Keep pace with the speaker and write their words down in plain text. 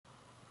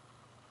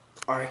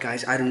Alright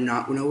guys, I do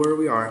not know where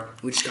we are.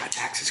 We just got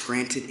access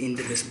granted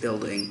into this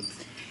building.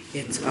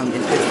 It's in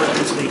Pittsburgh,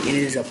 Pennsylvania, and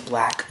it is a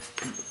black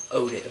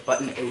Otis, a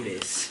button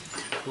Otis.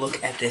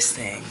 Look at this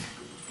thing.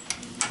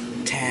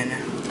 10.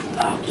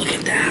 Oh, look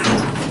at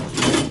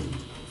that.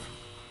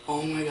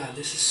 Oh my god,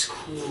 this is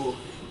cool.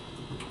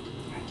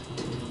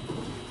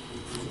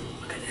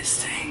 Look at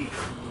this thing.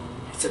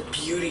 It's a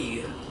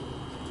beauty.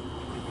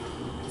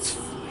 It's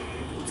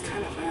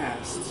kind of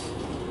fast.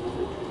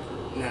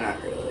 No,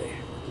 not really.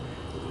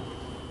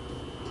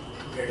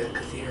 Compared to the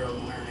Cathedral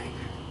of Learning.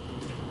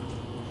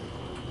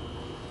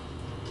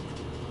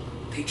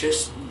 They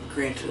just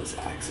granted us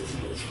access to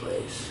this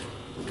place.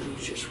 We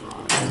just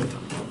wrong.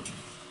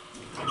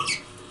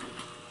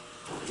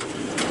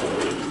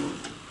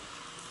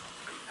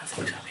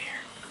 Nothing's up here.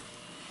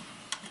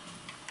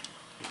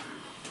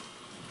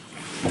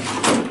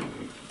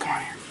 Come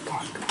on here. Come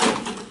on.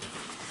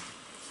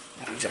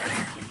 Nothing's out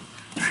here.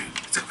 Alright,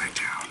 let's go back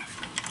down.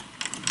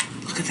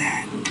 Look at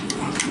that.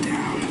 Walk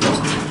down.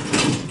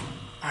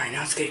 Alright, now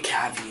let's get a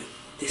cab view.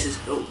 This is,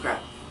 oh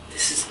crap.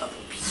 This is a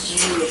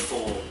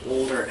beautiful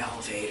older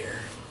elevator.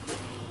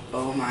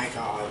 Oh my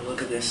god,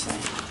 look at this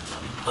thing.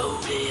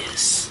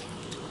 Otis.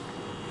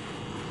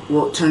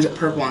 Well, it turns out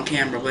purple on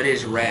camera, but it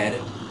is red.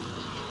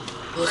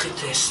 Look at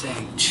this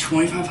thing.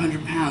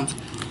 2,500 pounds.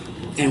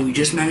 And we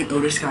just met an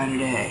Otis guy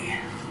today.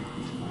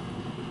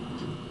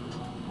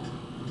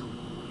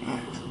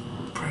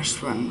 Press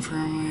button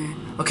firmly.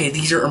 Okay,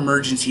 these are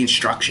emergency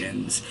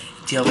instructions.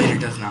 The elevator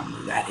does not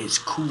move. That is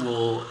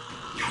cool.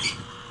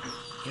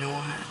 You know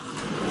what?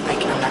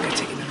 I'm not gonna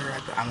take another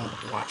ride, but I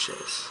won't watch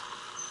this.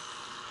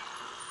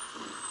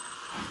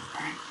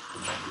 Alright.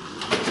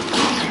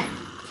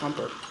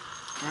 Bumper.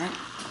 Alright.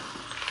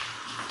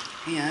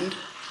 And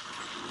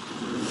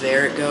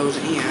there it goes,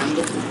 and